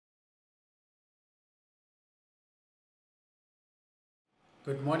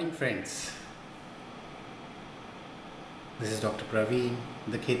Good morning friends. This is Dr. Praveen,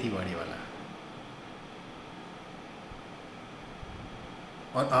 the खेती बाड़ी वाला।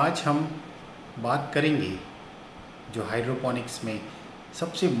 और आज हम बात करेंगे जो हाइड्रोपोनिक्स में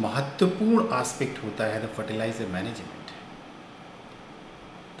सबसे महत्वपूर्ण एस्पेक्ट होता है, the fertiliser management.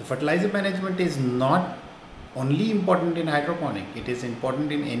 The fertiliser management is not only important in hydroponic, it is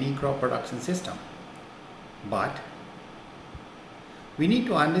important in any crop production system, but we need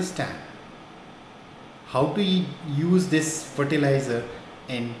to understand how to use this fertilizer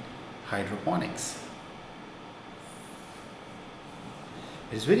in hydroponics.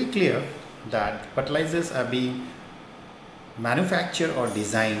 It is very clear that fertilizers are being manufactured or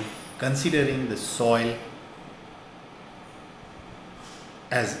designed considering the soil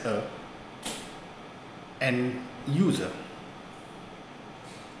as a end user,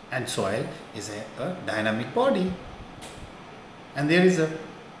 and soil is a dynamic body, and there is a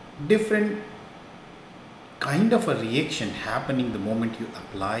different kind of a reaction happening the moment you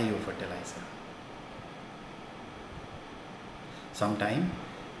apply your fertilizer. Sometimes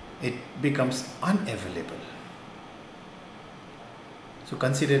it becomes unavailable. So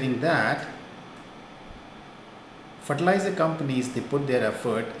considering that, fertilizer companies, they put their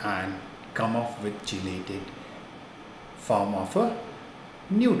effort and come up with chelated form of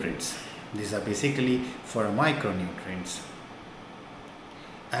nutrients. These are basically for micronutrients.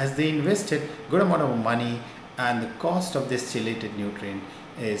 As they invested good amount of money, and the cost of this chelated nutrient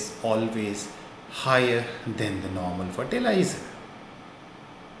is always higher than the normal fertilizer.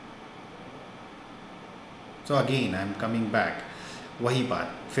 So again I am coming back, वही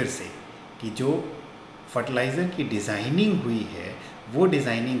बात फिर से कि जो fertiliser की designing हुई है वो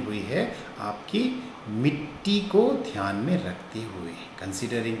डिज़ाइनिंग हुई है आपकी मिट्टी को ध्यान में रखते हुए,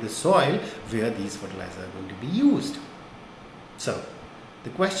 considering the soil where these fertilizers are going to be used. So the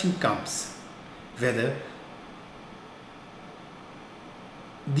question comes whether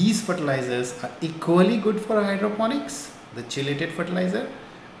these fertilizers are equally good for hydroponics, the chelated fertilizer,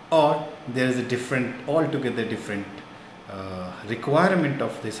 or there is a different, altogether different requirement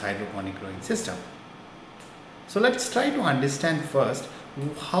of this hydroponic growing system. So let's try to understand first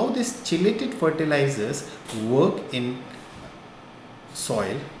how these chelated fertilizers work in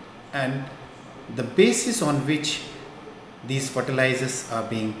soil and the basis on which these fertilizers are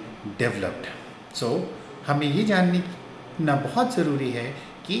being developed. So हमें ये जानना बहुत ज़रूरी है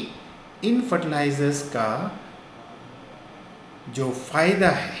कि इन fertilizers का जो फ़ायदा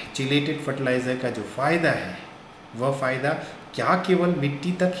है, chelated fertilizer का जो फ़ायदा है, वह फ़ायदा क्या केवल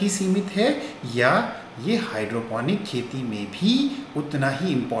मिट्टी तक ही सीमित है या ये हाइड्रोपोनिक खेती में भी उतना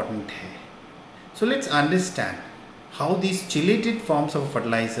ही इम्पॉर्टेंट है. So let's understand how these chelated forms of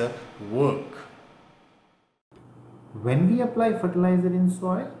fertilizer work. When we apply fertilizer in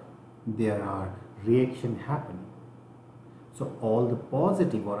soil, there are reaction happening. So all the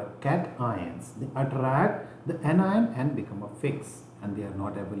positive or cations, they attract the anion and become a fix, and they are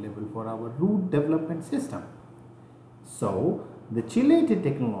not available for our root development system. So the chelated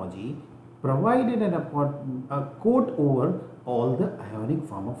technology provided a coat over all the ionic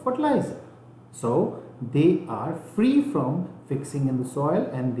form of fertilizer. So they are free from fixing in the soil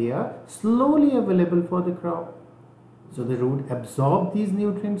and they are slowly available for the crop. So the root absorbs these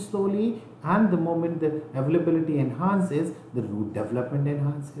nutrients slowly, and the moment the availability enhances, the root development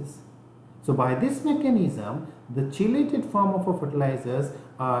enhances. So by this mechanism, the chelated form of fertilizers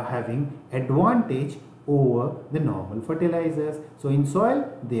are having advantage over the normal fertilizers. So in soil,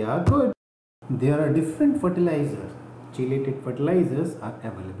 they are good. There are different fertilizers. Chelated fertilizers are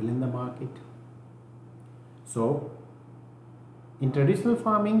available in the market. So in traditional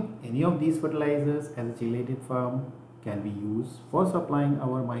farming, any of these fertilizers as a chelated form can be used for supplying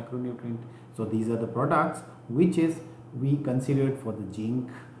our micronutrient. So these are the products which is we considered for the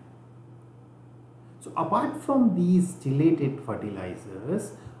zinc. So apart from these chelated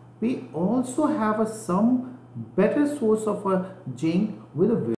fertilizers, we also have some better source of a zinc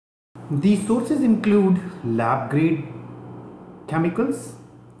with a. These sources include lab grade chemicals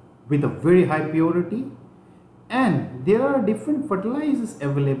with a very high purity, and there are different fertilizers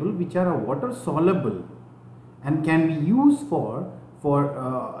available which are water soluble and can be used for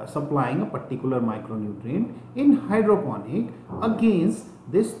supplying a particular micronutrient in hydroponic against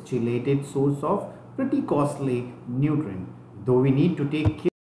this chelated source of pretty costly nutrient, though we need to take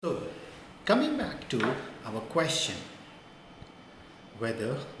care. So coming back to our question,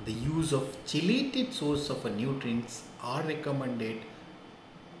 whether the use of chelated source of nutrients are recommended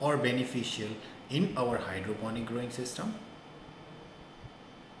or beneficial in our hydroponic growing system.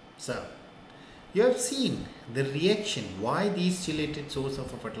 So You have seen the reaction why these chelated source of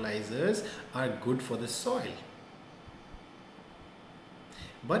fertilizers are good for the soil.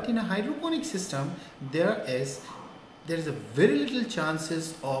 But in a hydroponic system, there is a very little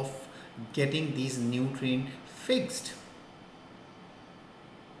chances of getting these nutrient fixed,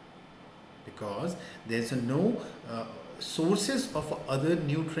 because there's no sources of other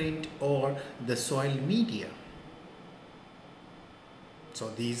nutrient or the soil media. So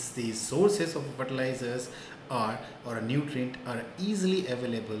these sources of fertilizers are or a nutrient are easily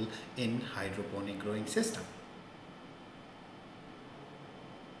available in hydroponic growing system.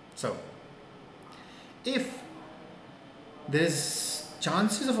 So if there is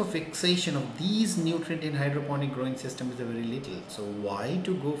chances of a fixation of these nutrient in hydroponic growing system is a very little, so why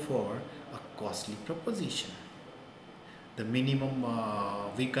to go for a costly proposition? The minimum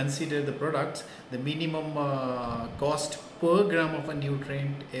we consider the products, the minimum cost per gram of a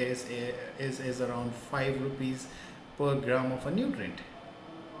nutrient is around 5 rupees per gram of a nutrient,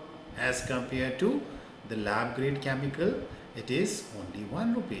 as compared to the lab grade chemical it is only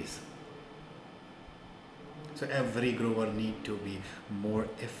 1 rupees. So every grower need to be more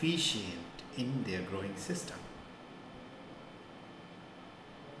efficient in their growing system.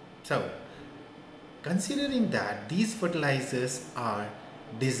 So considering that these fertilizers are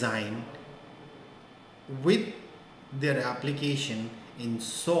designed with their application in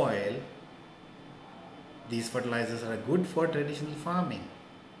soil, these fertilizers are good for traditional farming.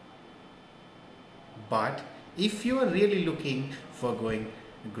 But if you are really looking for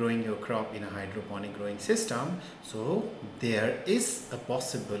growing your crop in a hydroponic growing system, so there is a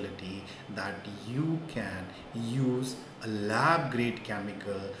possibility that you can use a lab grade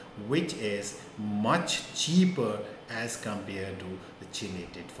chemical which is much cheaper as compared to the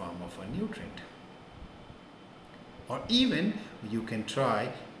chelated form of a nutrient. Or even you can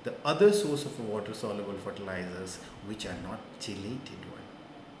try the other source of water soluble fertilizers which are not chelated one.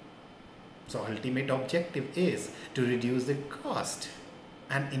 So ultimate objective is to reduce the cost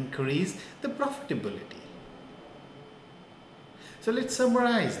and increase the profitability. So let's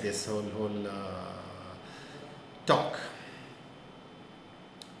summarize this whole talk.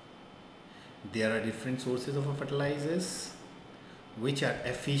 There are different sources of fertilizers which are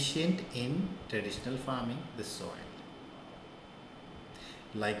efficient in traditional farming, the soil.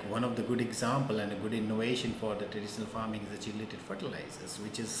 Like one of the good example and a good innovation for the traditional farming is the chelated fertilizers,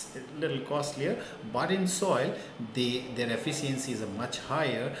 which is a little costlier, but in soil their efficiency is much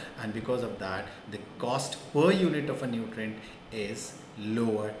higher, and because of that the cost per unit of a nutrient is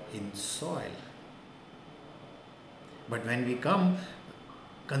lower in soil. But when we come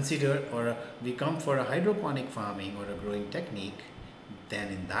for a hydroponic farming or a growing technique, then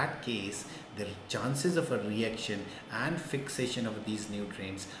in that case the chances of a reaction and fixation of these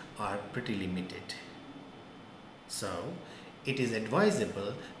nutrients are pretty limited. So it is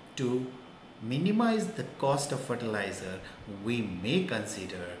advisable to minimize the cost of fertilizer. We may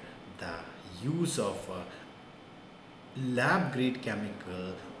consider the use of a lab grade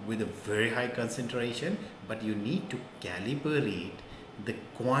chemical with a very high concentration, but you need to calibrate the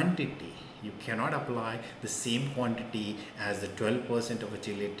quantity. You cannot apply the same quantity as the 12% of a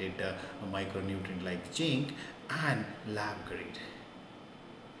chelated micronutrient like zinc and lab grade.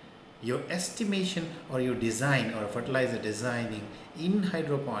 Your estimation or your design or fertilizer designing in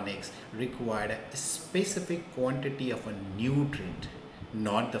hydroponics required a specific quantity of a nutrient,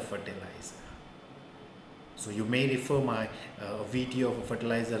 not the fertilizer. So you may refer my video of a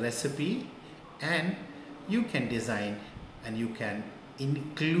fertilizer recipe, and you can design and you can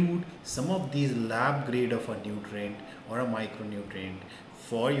include some of these lab grade of a nutrient or a micronutrient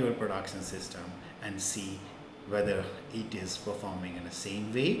for your production system and see whether it is performing in the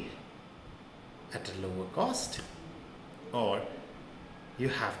same way at a lower cost, or you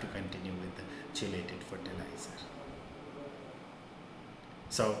have to continue with the chelated fertilizer.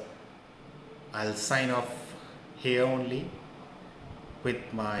 So I'll sign off here only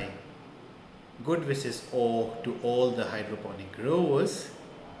with my good wishes to all the hydroponic growers,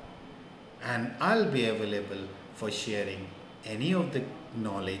 and I'll be available for sharing any of the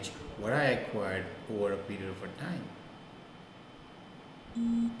knowledge what I acquired over a period of time.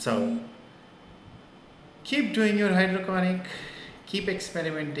 So keep doing your hydroponic, keep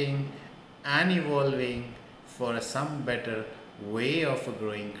experimenting and evolving for some better way of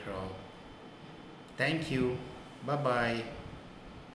growing crop. Thank you. Bye bye.